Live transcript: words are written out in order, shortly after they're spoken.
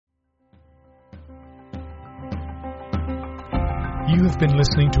You have been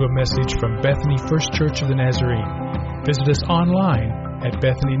listening to a message from Bethany First Church of the Nazarene. Visit us online at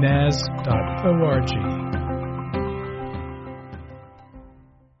bethanynaz.org.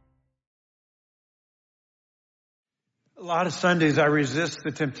 A lot of Sundays I resist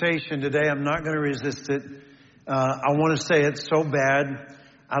the temptation. Today I'm not going to resist it. I want to say it so bad.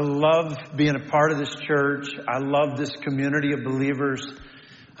 I love being a part of this church. I love this community of believers.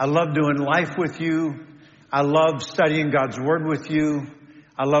 I love doing life with you. I love studying God's Word with you.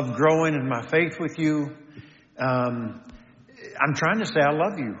 I love growing in my faith with you. I'm trying to say I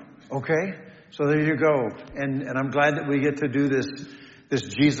love you, okay? So there you go. And I'm glad that we get to do this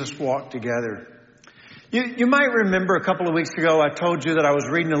Jesus walk together. You might remember a couple of weeks ago I told you that I was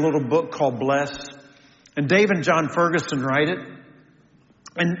reading a little book called Blessed. And Dave and John Ferguson write it.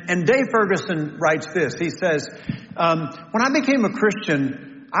 And Dave Ferguson writes this. He says, when I became a Christian,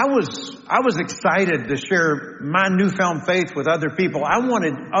 I was excited to share my newfound faith with other people. I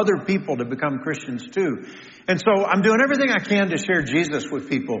wanted other people to become Christians too. And so I'm doing everything I can to share Jesus with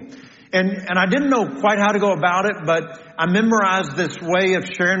people. And I didn't know quite how to go about it, but I memorized this way of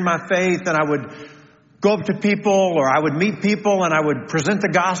sharing my faith, and I would go up to people, or I would meet people, and I would present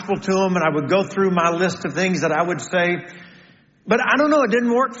the gospel to them, and I would go through my list of things that I would say. But I don't know, it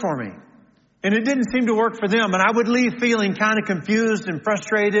didn't work for me. And it didn't seem to work for them. And I would leave feeling kind of confused and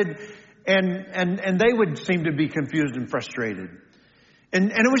frustrated. And they would seem to be confused and frustrated.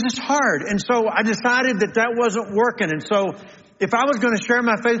 And it was just hard. And so I decided that wasn't working. And so if I was going to share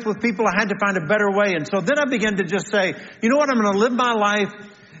my faith with people, I had to find a better way. And so then I began to just say, you know what? I'm going to live my life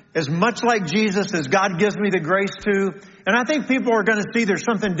as much like Jesus as God gives me the grace to. And I think people are going to see there's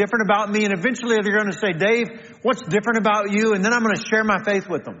something different about me. And eventually they're going to say, Dave, what's different about you? And then I'm going to share my faith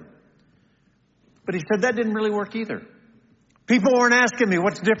with them. But he said that didn't really work either. People weren't asking me,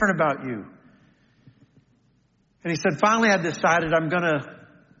 what's different about you? And he said, finally I decided I'm going to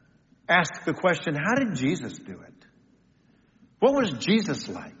ask the question, how did Jesus do it? What was Jesus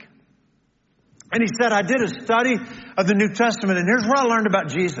like? And he said, I did a study of the New Testament, and here's what I learned about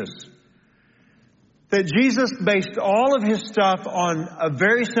Jesus. That Jesus based all of his stuff on a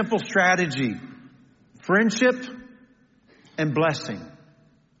very simple strategy: friendship and blessing.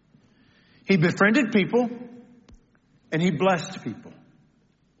 He befriended people, and he blessed people.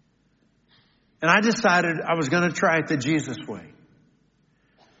 And I decided I was going to try it the Jesus way.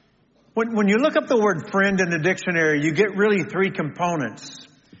 When you look up the word friend in the dictionary, you get really three components.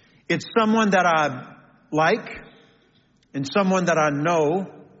 It's someone that I like, and someone that I know,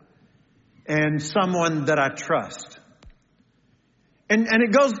 and someone that I trust. And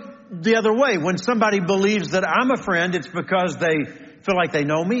it goes the other way. When somebody believes that I'm a friend, it's because they feel like they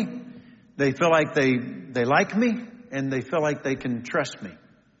know me. They feel like they like me, and they feel like they can trust me.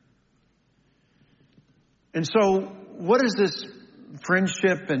 And so what does this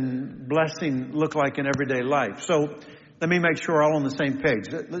friendship and blessing look like in everyday life? So let me make sure we're all on the same page.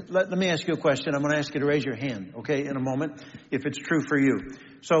 Let me ask you a question. I'm going to ask you to raise your hand, okay, in a moment, if it's true for you.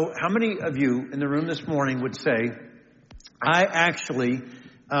 So how many of you in the room this morning would say, I actually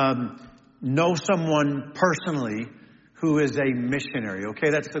know someone personally who is a missionary? Okay,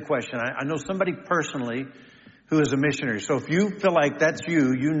 that's the question. I know somebody personally who is a missionary. So if you feel like that's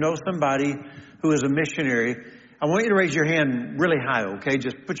you know somebody who is a missionary, I want you to raise your hand really high, okay?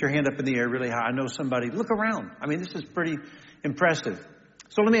 Just put your hand up in the air really high. I know somebody. Look around. I mean, this is pretty impressive.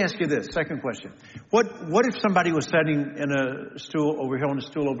 So let me ask you this, second question. What if somebody was sitting in a stool over here, on a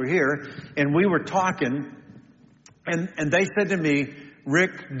stool over here, and we were talking, and they said to me,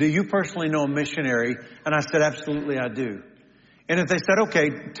 Rick, do you personally know a missionary? And I said, absolutely, I do. And if they said, okay,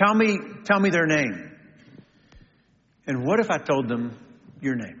 tell me their name. And what if I told them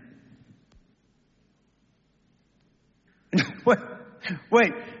your name?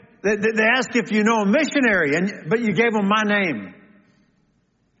 Wait, they asked if you know a missionary, but you gave them my name.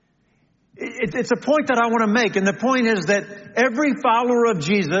 It's a point that I want to make. And the point is that every follower of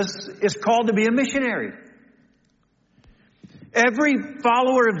Jesus is called to be a missionary. Every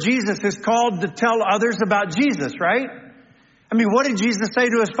follower of Jesus is called to tell others about Jesus, right? I mean, what did Jesus say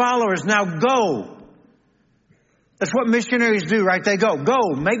to his followers? Now go. That's what missionaries do, right? They go,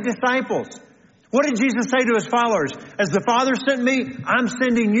 make disciples. What did Jesus say to his followers? As the Father sent me, I'm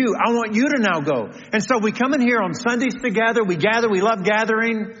sending you. I want you to now go. And so we come in here on Sundays together. We gather. We love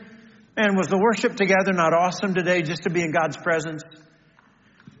gathering. And was the worship together not awesome today, just to be in God's presence?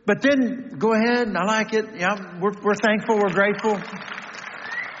 But then, go ahead, I like it. Yeah, we're thankful, we're grateful.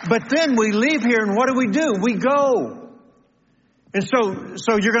 But then we leave here, and what do? We go. And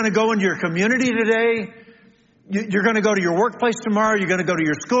so you're going to go into your community today. You're going to go to your workplace tomorrow. You're going to go to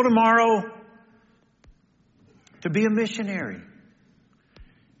your school tomorrow. To be a missionary.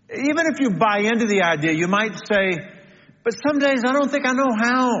 Even if you buy into the idea, you might say, but some days I don't think I know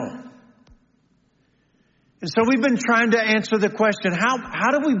how. And so we've been trying to answer the question,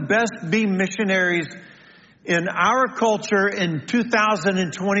 how do we best be missionaries in our culture in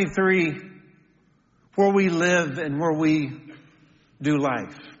 2023 where we live and where we do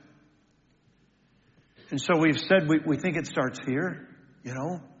life? And so we've said we think it starts here, you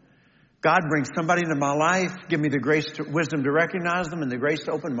know. God brings somebody into my life, give me the wisdom to recognize them and the grace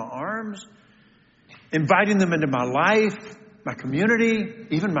to open my arms, inviting them into my life, my community,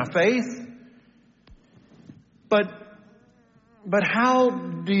 even my faith. But how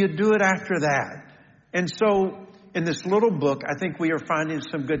do you do it after that? And so in this little book, I think we are finding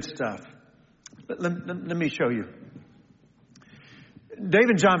some good stuff. Let me show you.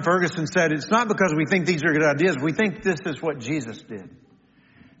 David John Ferguson said, it's not because we think these are good ideas. We think this is what Jesus did.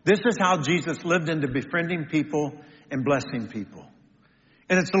 This is how Jesus lived into befriending people and blessing people.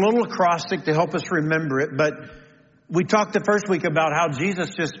 And it's a little acrostic to help us remember it. But we talked the first week about how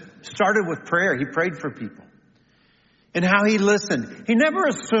Jesus just started with prayer. He prayed for people. And how he listened. He never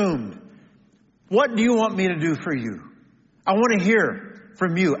assumed, what do you want me to do for you? I want to hear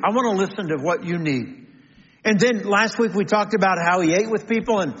from you. I want to listen to what you need. And then last week we talked about how he ate with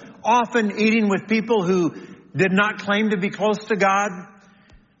people, and often eating with people who did not claim to be close to God,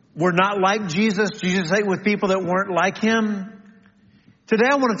 were not like Jesus. Jesus ate with people that weren't like him. Today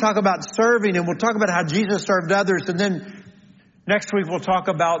I want to talk about serving, and we'll talk about how Jesus served others. And then next week we'll talk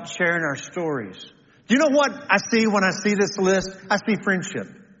about sharing our stories. Do you know what I see when I see this list? I see friendship.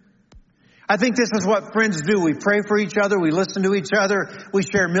 I think this is what friends do. We pray for each other. We listen to each other. We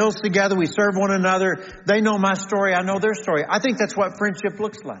share meals together. We serve one another. They know my story. I know their story. I think that's what friendship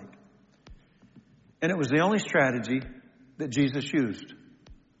looks like. And it was the only strategy that Jesus used.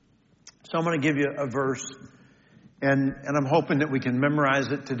 So I'm going to give you a verse, and I'm hoping that we can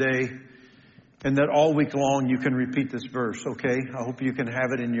memorize it today, and that all week long you can repeat this verse, okay? I hope you can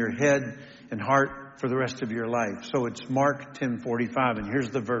have it in your head and heart for the rest of your life. So it's Mark 10:45, and here's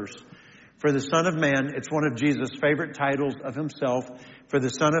the verse. For the Son of Man, it's one of Jesus' favorite titles of himself. For the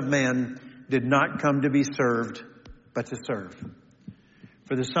Son of Man did not come to be served, but to serve.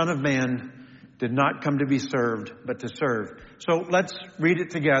 For the Son of Man did not come to be served, but to serve. So let's read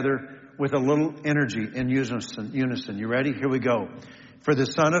it together with a little energy in unison. You ready? Here we go. For the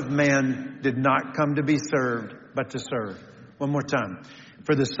Son of Man did not come to be served, but to serve. One more time.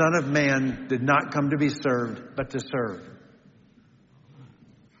 For the Son of Man did not come to be served, but to serve.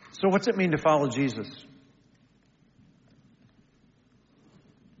 So what's it mean to follow Jesus?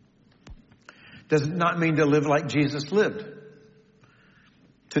 Does it not mean to live like Jesus lived?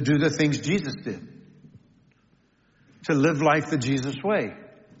 To do the things Jesus did? To live life the Jesus way?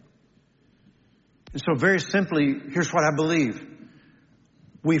 And so very simply, here's what I believe.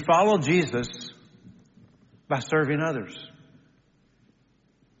 We follow Jesus by serving others.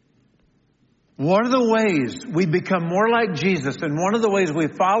 One of the ways we become more like Jesus, and one of the ways we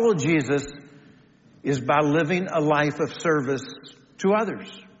follow Jesus, is by living a life of service to others.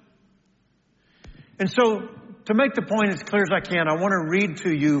 And so, to make the point as clear as I can, I want to read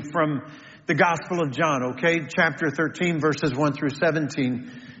to you from the Gospel of John, okay? Chapter 13, verses 1 through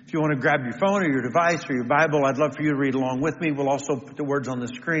 17. If you want to grab your phone or your device or your Bible, I'd love for you to read along with me. We'll also put the words on the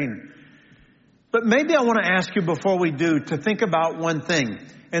screen. But maybe I want to ask you before we do to think about one thing.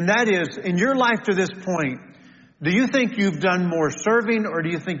 And that is, in your life to this point, do you think you've done more serving, or do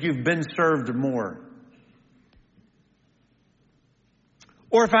you think you've been served more?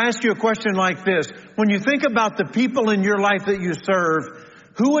 Or if I ask you a question like this, when you think about the people in your life that you serve,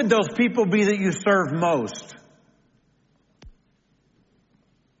 who would those people be that you serve most?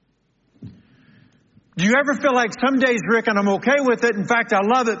 Do you ever feel like some days, Rick, and I'm okay with it, in fact, I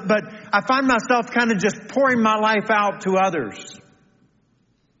love it, but I find myself kind of just pouring my life out to others?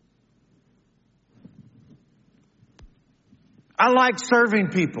 I like serving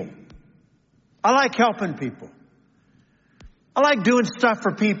people. I like helping people. I like doing stuff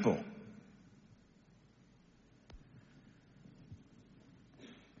for people.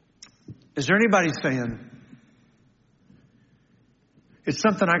 Is there anybody saying, it's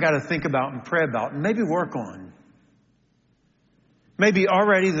something I got to think about and pray about and maybe work on? Maybe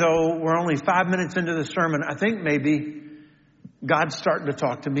already, though, we're only 5 minutes into the sermon, I think maybe God's starting to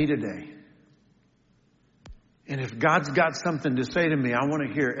talk to me today. And if God's got something to say to me, I want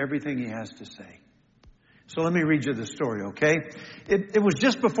to hear everything he has to say. So let me read you the story, okay? It was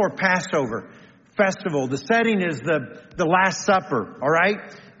just before Passover festival. The setting is the Last Supper, all right?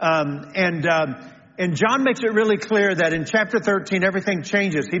 And John makes it really clear that in chapter 13, everything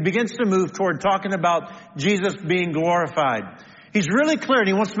changes. He begins to move toward talking about Jesus being glorified. He's really clear, and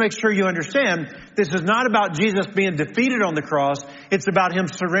he wants to make sure you understand this is not about Jesus being defeated on the cross. It's about him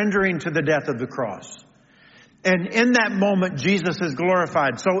surrendering to the death of the cross. And in that moment, Jesus is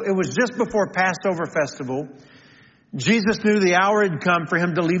glorified. So it was just before Passover festival. Jesus knew the hour had come for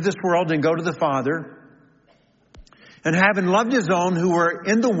him to leave this world and go to the Father. And having loved his own who were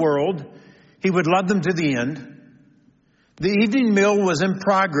in the world, he would love them to the end. The evening meal was in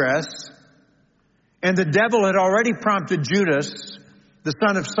progress. And the devil had already prompted Judas, the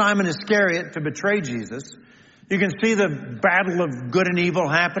son of Simon Iscariot, to betray Jesus. You can see the battle of good and evil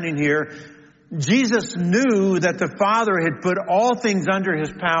happening here. Jesus knew that the Father had put all things under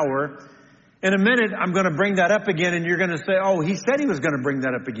his power. In a minute, I'm going to bring that up again, and you're going to say, oh, he said he was going to bring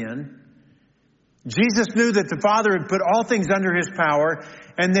that up again. Jesus knew that the Father had put all things under his power,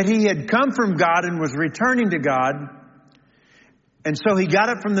 and that he had come from God and was returning to God. And so he got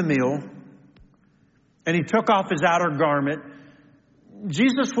up from the meal, and he took off his outer garment.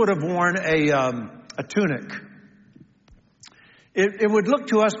 Jesus would have worn a tunic. It would look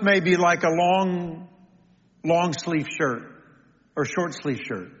to us maybe like a long sleeve shirt or short sleeve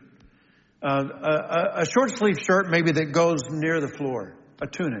shirt. A short sleeve shirt maybe that goes near the floor, a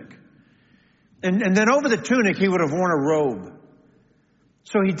tunic. And then over the tunic he would have worn a robe.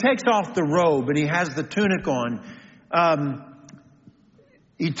 So he takes off the robe and he has the tunic on.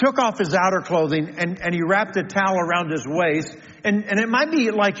 He took off his outer clothing and he wrapped a towel around his waist. And it might be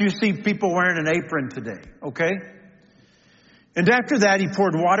like you see people wearing an apron today, okay? And after that, he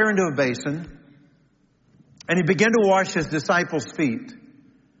poured water into a basin and he began to wash his disciples' feet,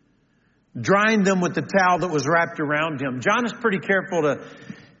 drying them with the towel that was wrapped around him. John is pretty careful to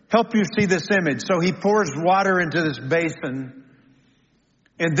help you see this image. So he pours water into this basin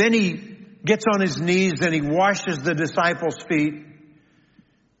and then he gets on his knees and he washes the disciples' feet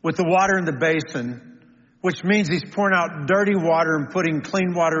with the water in the basin, which means he's pouring out dirty water and putting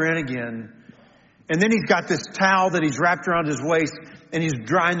clean water in again. And then he's got this towel that he's wrapped around his waist and he's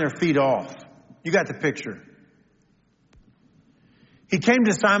drying their feet off. You got the picture. He came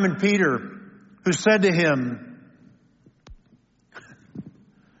to Simon Peter, who said to him,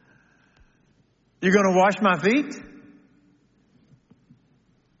 "You're going to wash my feet?"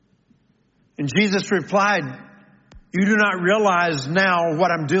 And Jesus replied, "You do not realize now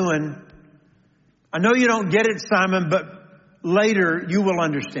what I'm doing. I know you don't get it, Simon, but later you will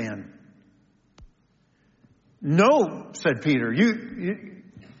understand." "No," said Peter,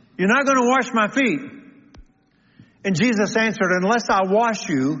 you're not going to wash my feet." And Jesus answered, "Unless I wash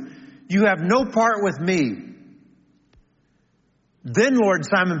you, you have no part with me." Then Lord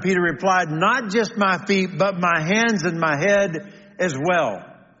Simon Peter replied, "Not just my feet, but my hands and my head as well."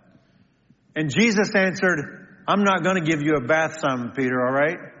 And Jesus answered, "I'm not going to give you a bath, Simon Peter, all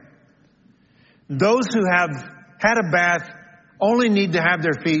right? Those who have had a bath only need to have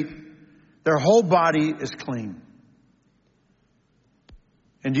their feet. Their whole body is clean.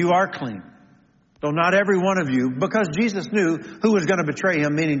 And you are clean, though not every one of you," because Jesus knew who was going to betray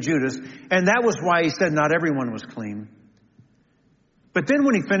him, meaning Judas. And that was why he said not everyone was clean. But then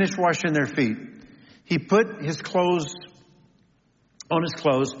when he finished washing their feet, he put his clothes on his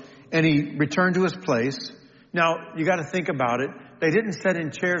clothes and he returned to his place. Now, you got to think about it. They didn't sit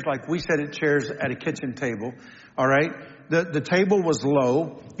in chairs like we sit at chairs at a kitchen table. All right. The table was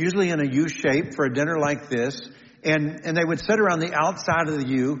low, usually in a U shape for a dinner like this. And they would sit around the outside of the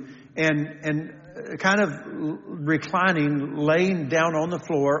U and kind of reclining, laying down on the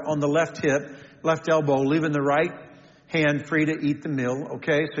floor on the left hip, left elbow, leaving the right hand free to eat the meal.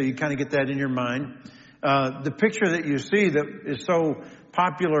 Okay. So you kind of get that in your mind. The picture that you see that is so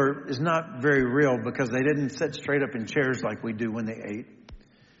popular is not very real because they didn't sit straight up in chairs like we do when they ate.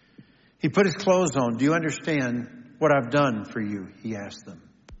 He put his clothes on. "Do you understand what I've done for you?" he asked them.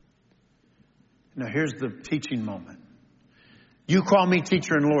 Now here's the teaching moment. "You call me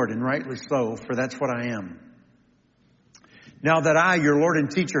teacher and Lord, and rightly so, for that's what I am. Now that I, your Lord and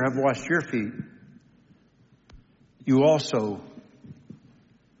teacher, have washed your feet, you also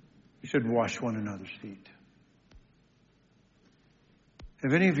should wash one another's feet."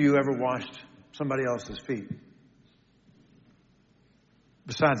 Have any of you ever washed somebody else's feet?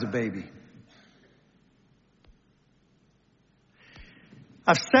 Besides a baby.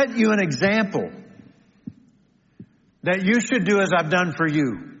 I've set you an example that you should do as I've done for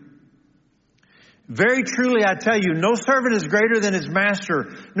you. Very truly, I tell you, no servant is greater than his master,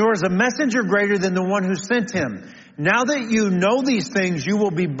 nor is a messenger greater than the one who sent him. Now that you know these things, you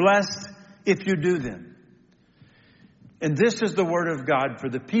will be blessed if you do them. And this is the word of God for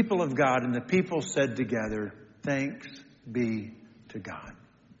the people of God. And the people said together, "Thanks be to God."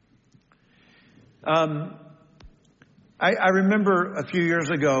 I remember a few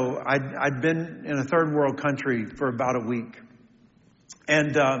years ago, I'd been in a third world country for about a week.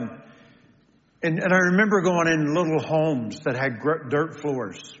 And I remember going in little homes that had dirt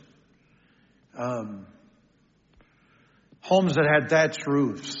floors. Homes that had thatched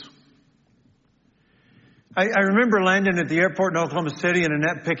roofs. I remember landing at the airport in Oklahoma City and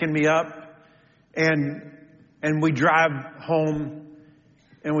Annette picking me up. And we drive home.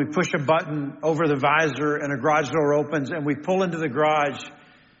 And we push a button over the visor and a garage door opens and we pull into the garage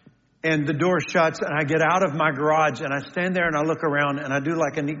and the door shuts and I get out of my garage and I stand there and I look around and I do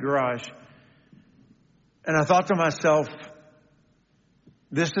like a neat garage. And I thought to myself,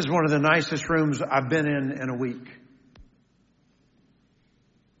 this is one of the nicest rooms I've been in a week.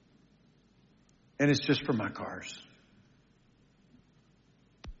 And it's just for my cars.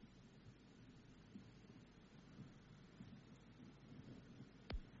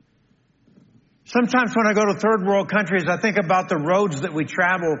 Sometimes when I go to third world countries, I think about the roads that we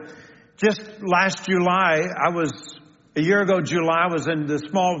travel. Just last July, a year ago July, I was in the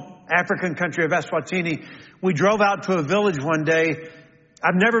small African country of Eswatini. We drove out to a village one day.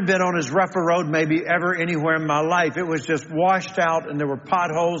 I've never been on as rough a road maybe ever anywhere in my life. It was just washed out and there were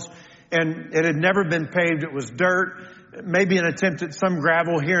potholes and it had never been paved. It was dirt, maybe an attempt at some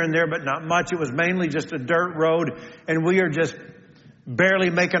gravel here and there, but not much. It was mainly just a dirt road and we are just barely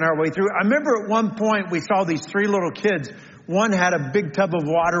making our way through. I remember at one point we saw these three little kids. One had a big tub of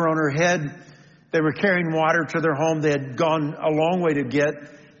water on her head. They were carrying water to their home. They had gone a long way to get.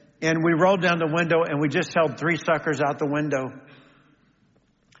 And we rolled down the window and we just held three suckers out the window.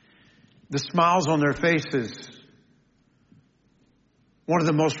 The smiles on their faces. One of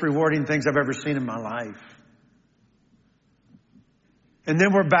the most rewarding things I've ever seen in my life. And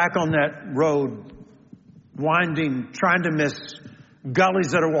then we're back on that road, winding, trying to miss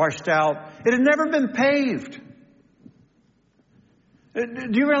gullies that are washed out. It had never been paved.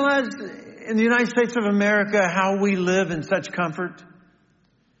 Do you realize in the United States of America how we live in such comfort?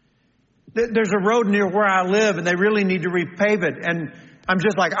 There's a road near where I live and they really need to repave it. And I'm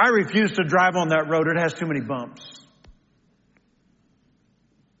just like, I refuse to drive on that road. It has too many bumps.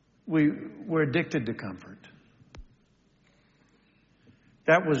 We're addicted to comfort.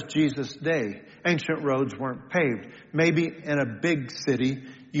 That was Jesus' day. Ancient roads weren't paved. Maybe in a big city,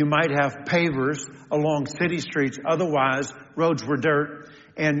 you might have pavers along city streets. Otherwise, roads were dirt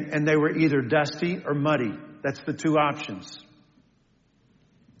and they were either dusty or muddy. That's the two options.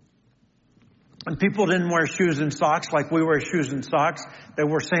 And people didn't wear shoes and socks like we wear shoes and socks. They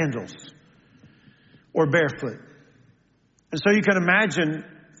wore sandals or barefoot. And so you can imagine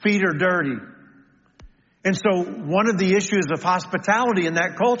feet are dirty. And so one of the issues of hospitality in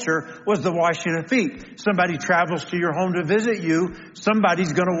that culture was the washing of feet. Somebody travels to your home to visit you,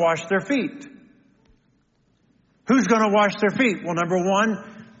 somebody's going to wash their feet. Who's going to wash their feet? Well, number one,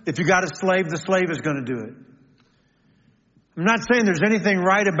 if you got a slave, the slave is going to do it. I'm not saying there's anything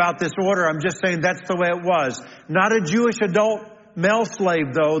right about this order. I'm just saying that's the way it was. Not a Jewish adult male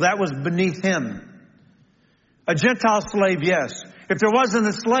slave, though. That was beneath him. A Gentile slave, yes. If there wasn't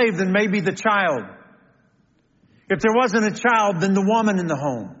a slave, then maybe the child. If there wasn't a child, then the woman in the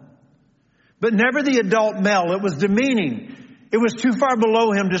home. But never the adult male. It was demeaning. It was too far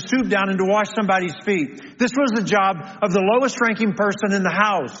below him to stoop down and to wash somebody's feet. This was the job of the lowest ranking person in the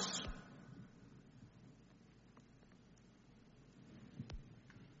house.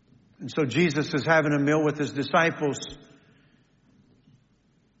 And so Jesus is having a meal with his disciples.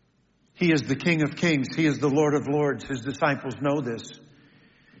 He is the King of Kings. He is the Lord of Lords. His disciples know this.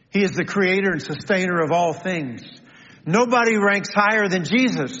 He is the creator and sustainer of all things. Nobody ranks higher than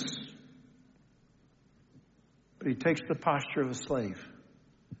Jesus. But he takes the posture of a slave.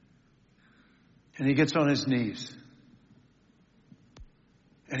 And he gets on his knees.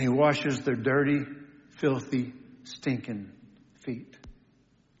 And he washes their dirty, filthy, stinking feet.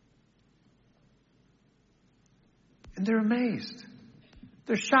 And they're amazed.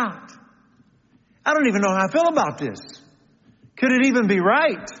 They're shocked. I don't even know how I feel about this. Could it even be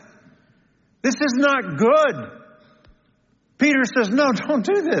right? This is not good. Peter says, no, don't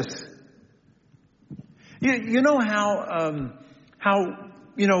do this. You know how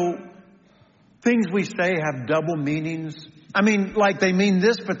things we say have double meanings? I mean, like they mean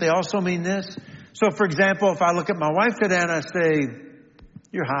this, but they also mean this. So, for example, if I look at my wife today and I say,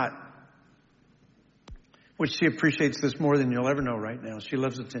 you're hot, which she appreciates this more than you'll ever know right now. She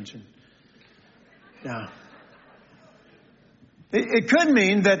loves attention. Yeah. It could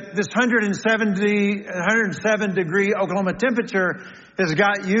mean that this 107 degree Oklahoma temperature has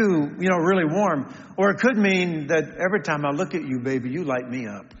got you, really warm. Or it could mean that every time I look at you, baby, you light me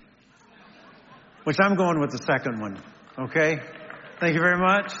up. Which I'm going with the second one. Okay? Thank you very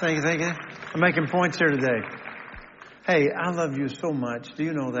much. Thank you. I'm making points here today. Hey, I love you so much. Do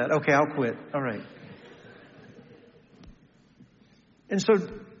you know that? Okay, I'll quit. All right. And so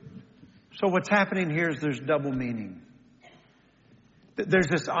what's happening here is there's double meaning. There's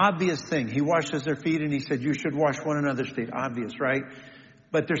this obvious thing. He washes their feet and he said, you should wash one another's feet. Obvious, right?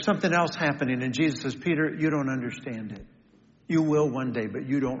 But there's something else happening. And Jesus says, Peter, you don't understand it. You will one day, but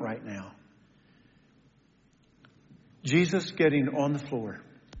you don't right now. Jesus getting on the floor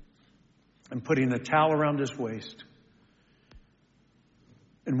and putting a towel around his waist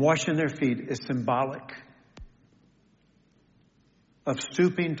and washing their feet is symbolic of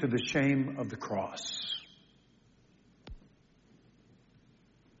stooping to the shame of the cross.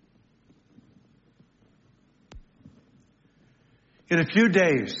 In a few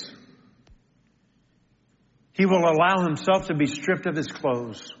days, he will allow himself to be stripped of his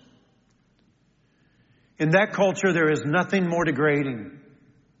clothes. In that culture, there is nothing more degrading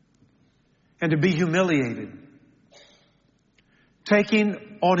and to be humiliated.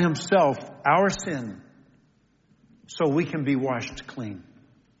 Taking on himself our sin so we can be washed clean.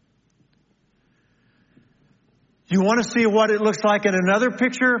 You want to see what it looks like in another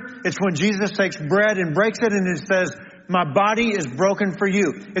picture? It's when Jesus takes bread and breaks it and it says, my body is broken for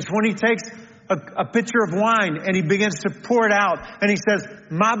you. It's when he takes a pitcher of wine and he begins to pour it out and he says,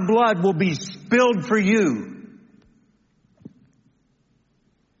 my blood will be spilled for you.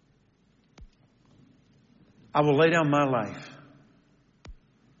 I will lay down my life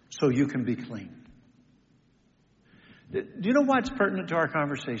so you can be clean. Do you know why it's pertinent to our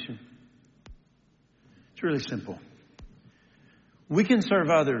conversation? It's really simple. We can serve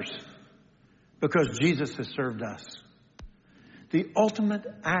others because Jesus has served us. The ultimate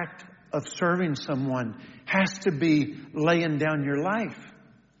act of serving someone has to be laying down your life.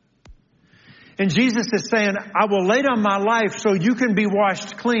 And Jesus is saying, I will lay down my life so you can be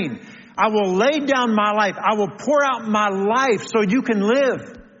washed clean. I will lay down my life. I will pour out my life so you can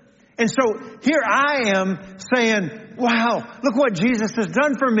live. And so here I am saying, wow, look what Jesus has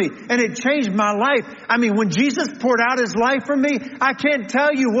done for me. And it changed my life. I mean, when Jesus poured out his life for me, I can't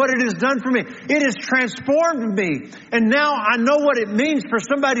tell you what it has done for me. It has transformed me. And now I know what it means for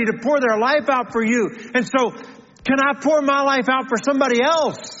somebody to pour their life out for you. And so can I pour my life out for somebody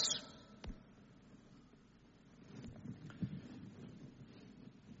else?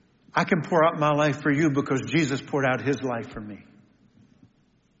 I can pour out my life for you because Jesus poured out his life for me.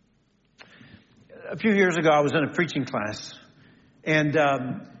 A few years ago, I was in a preaching class, and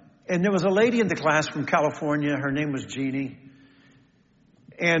there was a lady in the class from California. Her name was Jeannie,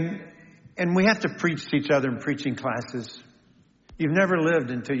 and we have to preach to each other in preaching classes. You've never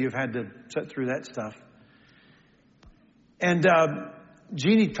lived until you've had to sit through that stuff. And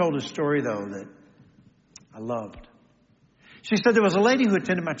Jeannie told a story, though, that I loved. She said there was a lady who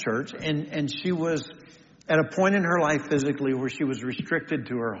attended my church, and she was at a point in her life physically where she was restricted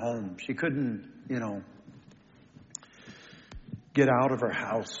to her home. She couldn't, get out of her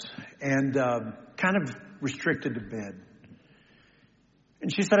house and kind of restricted to bed.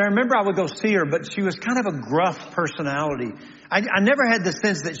 And she said, I remember I would go see her, but she was kind of a gruff personality. I never had the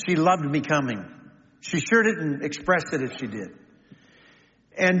sense that she loved me coming. She sure didn't express it if she did.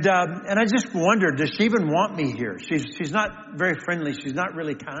 And I just wondered, does she even want me here? She's not very friendly. She's not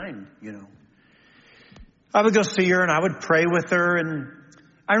really kind, I would go see her and I would pray with her. And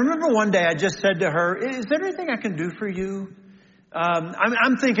I remember one day I just said to her, is there anything I can do for you?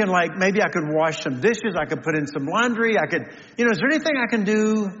 I'm thinking like maybe I could wash some dishes. I could put in some laundry. I could, is there anything I can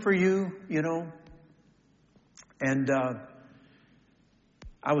do for you? And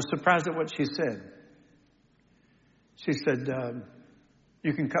I was surprised at what she said. She said,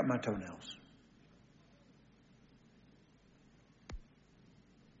 you can cut my toenails.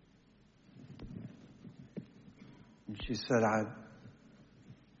 And she said, I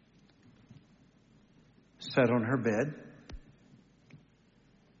sat on her bed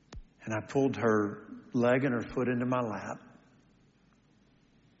and I pulled her leg and her foot into my lap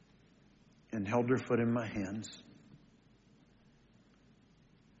and held her foot in my hands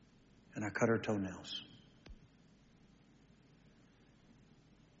and I cut her toenails.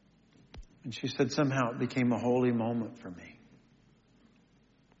 And she said somehow it became a holy moment for me.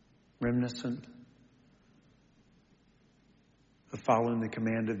 Reminiscent of following the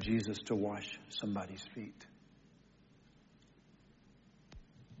command of Jesus to wash somebody's feet.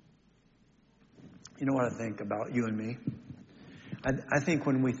 You know what I think about you and me? I think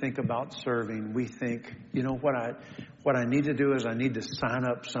when we think about serving, we think, what I need to do is I need to sign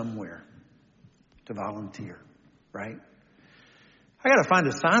up somewhere to volunteer, right? I got to find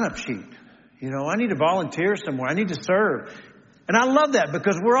a sign-up sheet. I need to volunteer somewhere. I need to serve. And I love that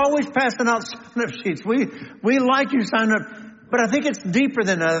because we're always passing out sign-up sheets. We like you sign up. But I think it's deeper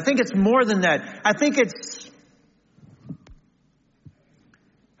than that. I think it's more than that. I think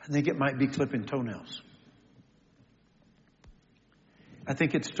it might be clipping toenails. I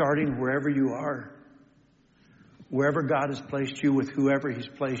think it's starting wherever you are. Wherever God has placed you, with whoever He's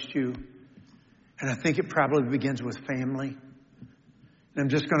placed you. And I think it probably begins with family. And I'm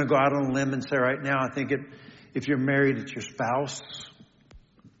just going to go out on a limb and say right now, I think if you're married, it's your spouse.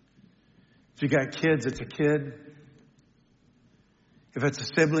 If you got kids, it's a kid. If it's a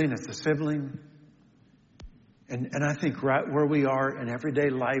sibling, it's a sibling. And I think right where we are in everyday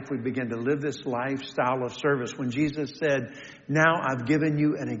life, we begin to live this lifestyle of service. When Jesus said, now I've given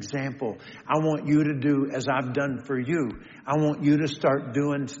you an example. I want you to do as I've done for you. I want you to start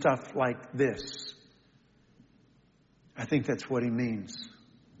doing stuff like this. I think that's what He means.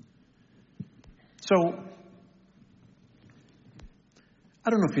 So, I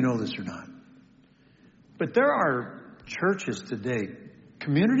don't know if you know this or not, but there are churches today,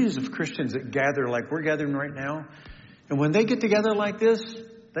 communities of Christians that gather like we're gathering right now. And when they get together like this,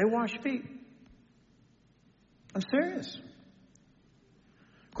 they wash feet. I'm serious.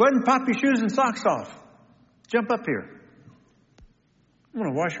 Go ahead and pop your shoes and socks off. Jump up here. I'm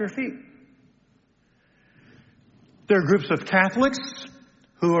going to wash your feet. There are groups of Catholics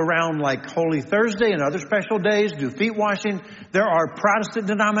who around like Holy Thursday and other special days do feet washing. There are Protestant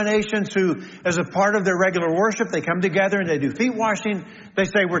denominations who, as a part of their regular worship, they come together and they do feet washing. They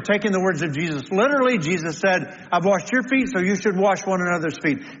say, we're taking the words of Jesus literally. Jesus said, I've washed your feet, so you should wash one another's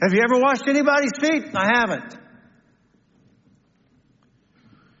feet. Have you ever washed anybody's feet? I haven't.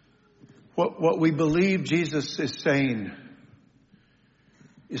 What we believe Jesus is saying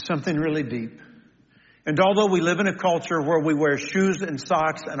is something really deep. And although we live in a culture where we wear shoes and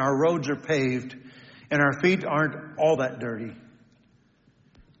socks and our roads are paved and our feet aren't all that dirty,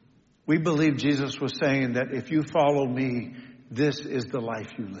 we believe Jesus was saying that if you follow me, this is the life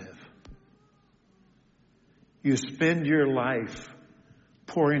you live. You spend your life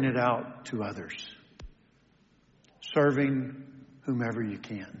pouring it out to others, serving whomever you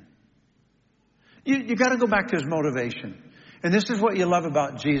can. You got to go back to His motivation. And this is what you love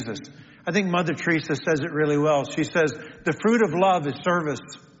about Jesus. I think Mother Teresa says it really well. She says, the fruit of love is service.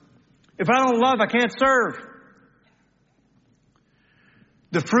 If I don't love, I can't serve.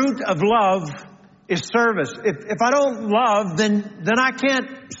 The fruit of love is service. If I don't love, then I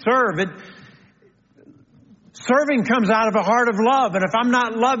can't serve. Serving comes out of a heart of love. And if I'm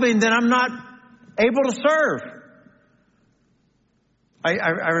not loving, then I'm not able to serve.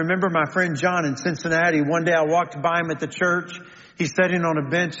 I remember my friend John in Cincinnati. One day I walked by him at the church. He's sitting on a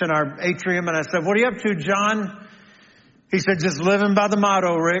bench in our atrium, and I said, what are you up to, John? He said, just living by the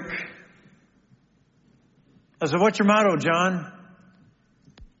motto, Rick. I said, what's your motto, John?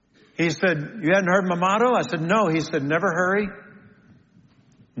 He said, you hadn't heard my motto? I said, no. He said, never hurry,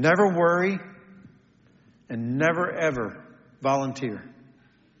 never worry, and never ever volunteer.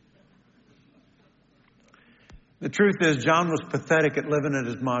 The truth is, John was pathetic at living at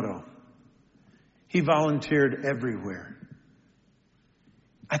his motto. He volunteered everywhere.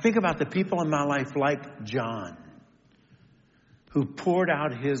 I think about the people in my life like John, who poured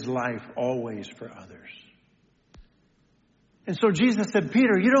out his life always for others. And so Jesus said,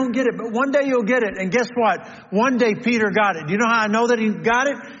 Peter, you don't get it, but one day you'll get it. And guess what? One day Peter got it. Do you know how I know that he got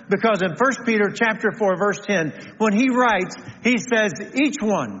it? Because in 1 Peter chapter 4, verse 10, when he writes, he says, each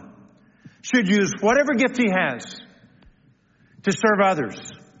one should use whatever gift he has to serve others.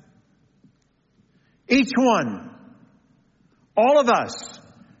 Each one, all of us,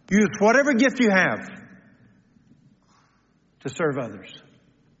 use whatever gift you have to serve others.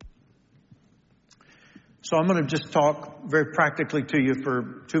 So I'm going to just talk very practically to you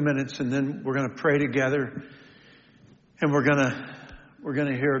for 2 minutes, and then we're going to pray together, and we're going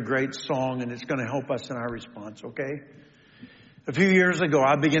to hear a great song, and it's going to help us in our response, okay? A few years ago,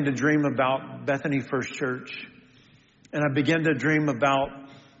 I began to dream about Bethany First Church, and I began to dream about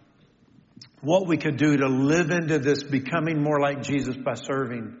what we could do to live into this becoming more like Jesus by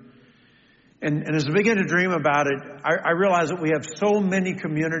serving. And as I began to dream about it, I realized that we have so many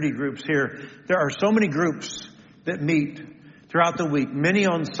community groups here. There are so many groups that meet throughout the week, many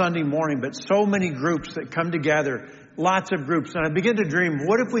on Sunday morning, but so many groups that come together, lots of groups. And I began to dream,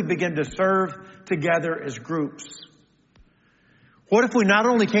 what if we begin to serve together as groups? What if we not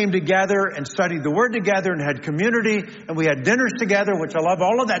only came together and studied the Word together and had community and we had dinners together, which I love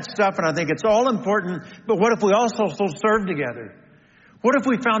all of that stuff and I think it's all important, but what if we also served together? What if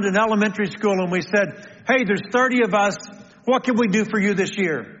we found an elementary school and we said, hey, there's 30 of us. What can we do for you this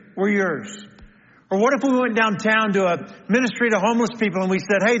year? We're yours. Or what if we went downtown to a ministry to homeless people and we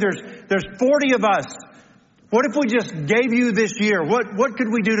said, hey, there's 40 of us. What if we just gave you this year? What could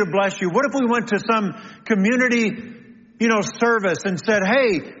we do to bless you? What if we went to some community, service and said,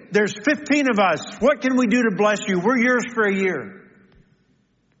 hey, there's 15 of us. What can we do to bless you? We're yours for a year.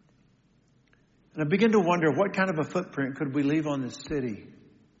 And I begin to wonder, what kind of a footprint could we leave on this city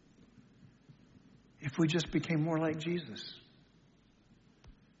if we just became more like Jesus?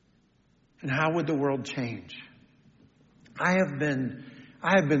 And how would the world change? I have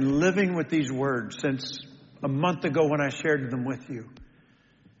been living with these words since a month ago when I shared them with you.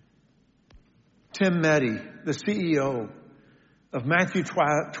 Tim Meddy, the CEO of Matthew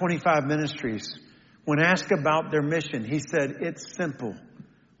 25 Ministries, when asked about their mission, he said, it's simple.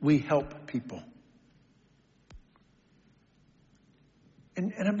 We help people.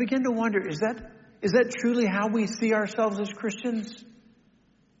 And I begin to wonder, is that truly how we see ourselves as Christians?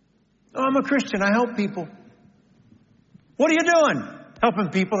 Oh, I'm a Christian. I help people. What are you doing? Helping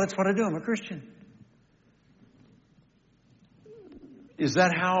people. That's what I do. I'm a Christian. Is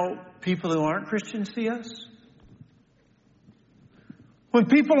that how people who aren't Christians see us? When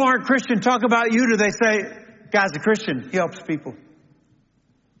people who aren't Christian talk about you, do they say, guy's a Christian, he helps people?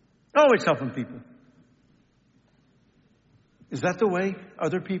 Always helping people. Is that the way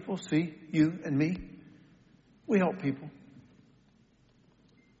other people see you and me? We help people.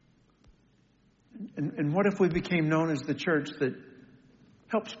 And what if we became known as the church that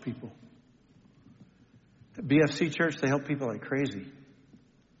helps people? The BFC church, they help people like crazy.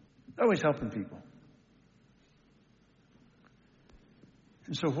 They're always helping people.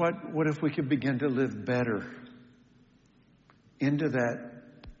 And so what if we could begin to live better into that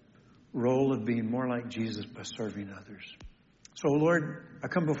role of being more like Jesus by serving others? So, Lord, I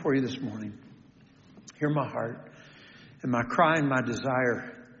come before you this morning. Hear my heart and my cry and my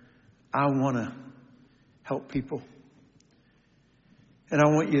desire. I want to help people. And I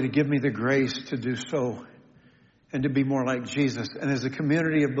want you to give me the grace to do so and to be more like Jesus. And as a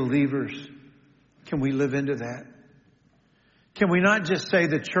community of believers, can we live into that? Can we not just say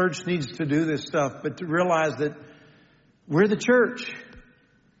the church needs to do this stuff, but to realize that we're the church.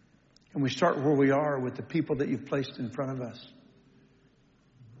 And we start where we are with the people that you've placed in front of us.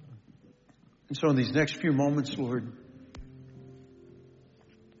 And so in these next few moments, Lord,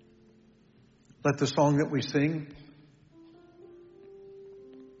 let the song that we sing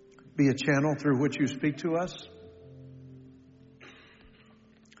be a channel through which you speak to us.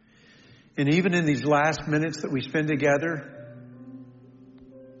 And even in these last minutes that we spend together,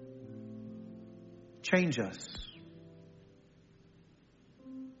 change us.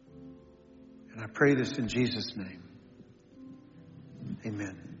 And I pray this in Jesus' name.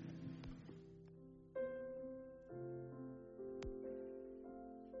 Amen.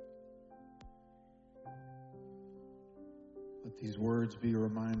 Let these words be a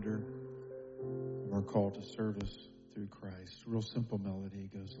reminder of our call to service through Christ. Real simple melody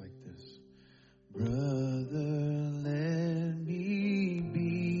goes like this. Brother, let me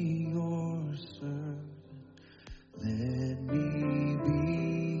be your servant. Let me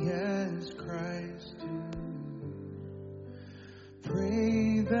be as Christ do.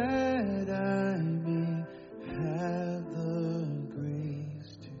 Pray that I may have the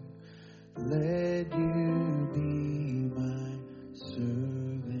grace to let you be my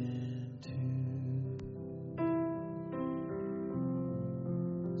servant too.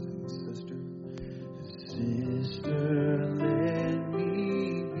 Sing, sister, let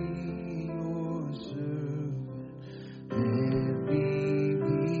me be your servant. Let me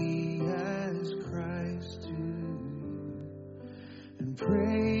be as Christ to you. And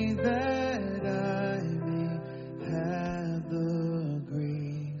pray that I may have the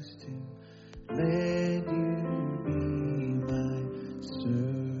grace to let you be my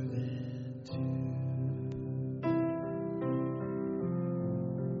servant too.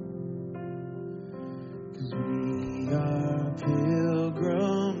 'Cause we are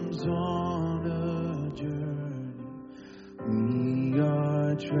pilgrims on a journey. We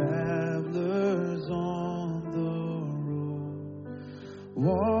are travelers on the road.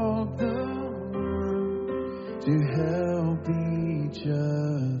 Walk the road to help each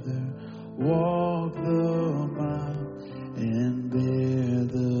other. Walk the mile and bear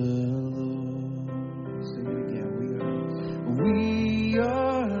the load. Sing it again. We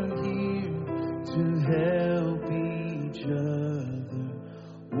are here to help each other.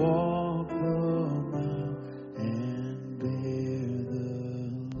 Walk the mile and bear the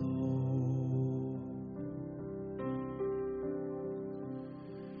load.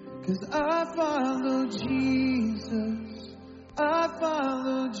 'Cause I follow Jesus. I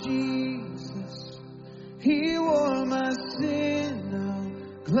follow Jesus. He wore my sin. I'll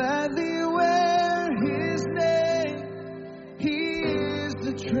gladly wear his name. He is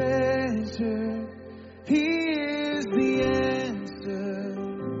the treasure. He is the answer.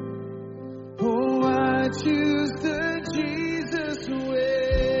 Oh, I choose the Jesus way.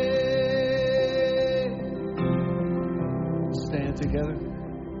 Stand together.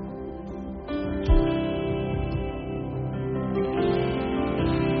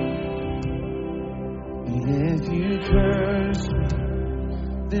 If you curse me,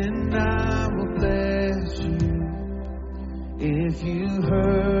 then I will bless you. If you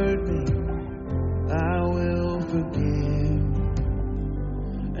hurt me, I will forgive.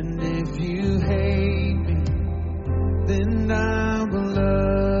 And if you hate me, then I will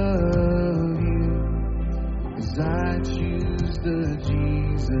love you. 'Cause I choose the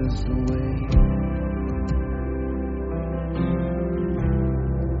Jesus way.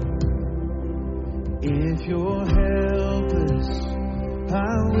 If you're helpless,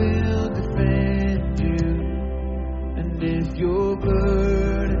 I will defend you. And if you're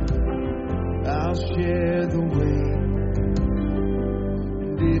burdened, I'll share the weight.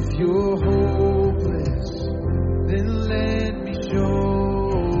 And if you're hopeless, then let me show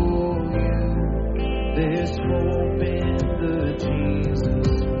you there's hope in the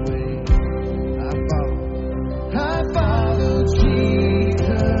Jesus way. I follow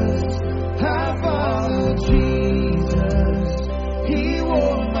Jesus. I follow Jesus. He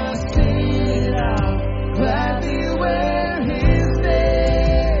wore my sin. I'll gladly wear his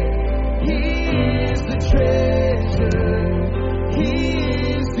name. He is the treasure. He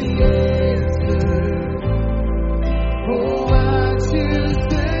is the answer. Oh, I choose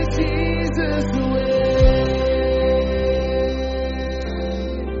the Jesus way.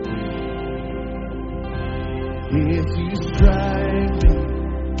 If you strike me,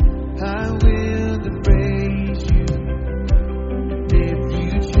 I will embrace you. And if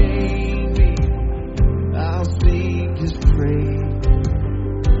you chain me, I'll sing his praise.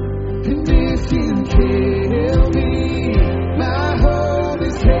 And if you kill me, my hope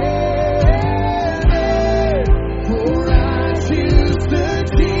is heaven. For I choose the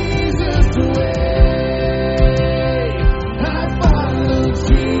Jesus way. I follow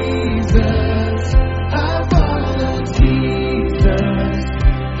Jesus. I follow Jesus.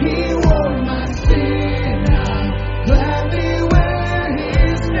 He wore my sin. I'll gladly wear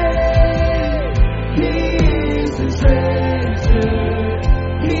his name. He is the treasure.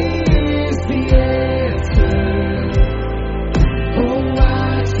 He is the answer. Oh,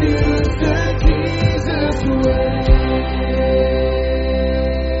 I choose the Jesus way.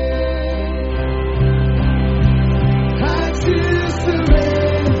 I choose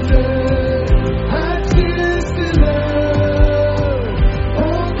surrender. I choose to love.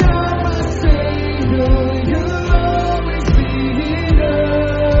 Oh God, my Savior, you'll always be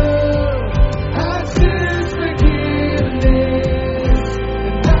enough. I choose forgiveness,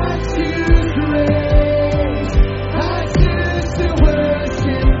 and I choose grace. I choose to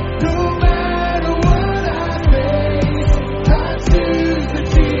worship no matter what I face. I choose the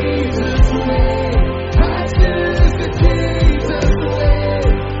Jesus way. I choose the Jesus way.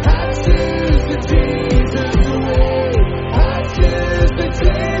 I choose the Jesus way. I choose the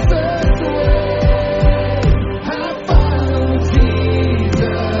Jesus way. I follow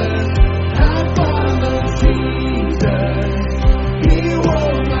Jesus. I follow Jesus. He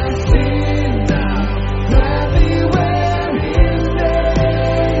wore my sin. Now gladly wear his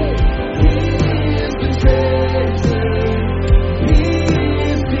name. He is the treasure. He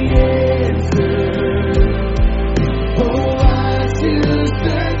is the answer. Oh, I choose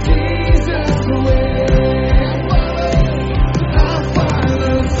the Jesus way. I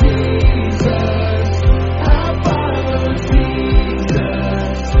follow Jesus. I follow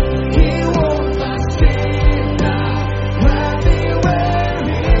Jesus. He wore my sin. Now gladly wear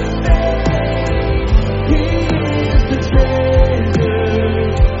his name. He is the treasure.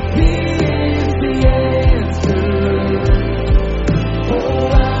 He is the answer. Oh,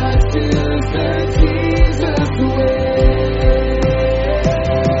 I choose the Jesus way.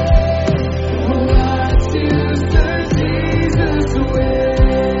 Oh, I choose the Jesus way.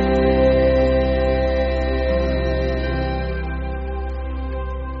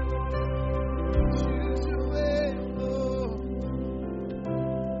 Choose your way, Lord.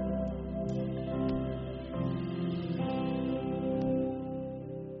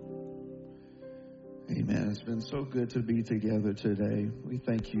 Amen. It's been so good to be together today. We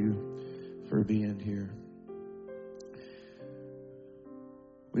thank you for being here.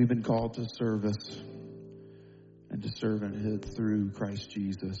 We've been called to service. And into servanthood through Christ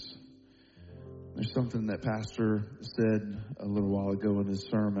Jesus. There's something that Pastor said a little while ago in his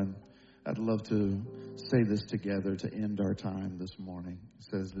sermon. I'd love to say this together to end our time this morning. It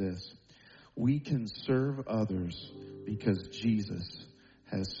says this: we can serve others because Jesus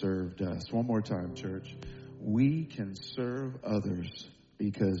has served us. One more time, church. We can serve others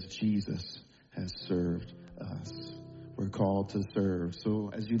because Jesus has served us. We're called to serve. So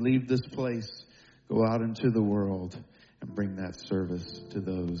as you leave this place, go out into the world and bring that service to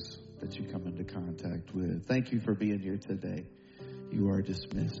those that you come into contact with. Thank you for being here today. You are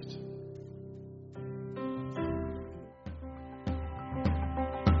dismissed.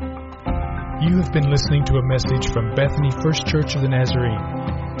 You have been listening to a message from Bethany First Church of the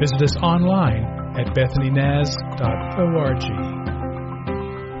Nazarene. Visit us online at bethanynaz.org.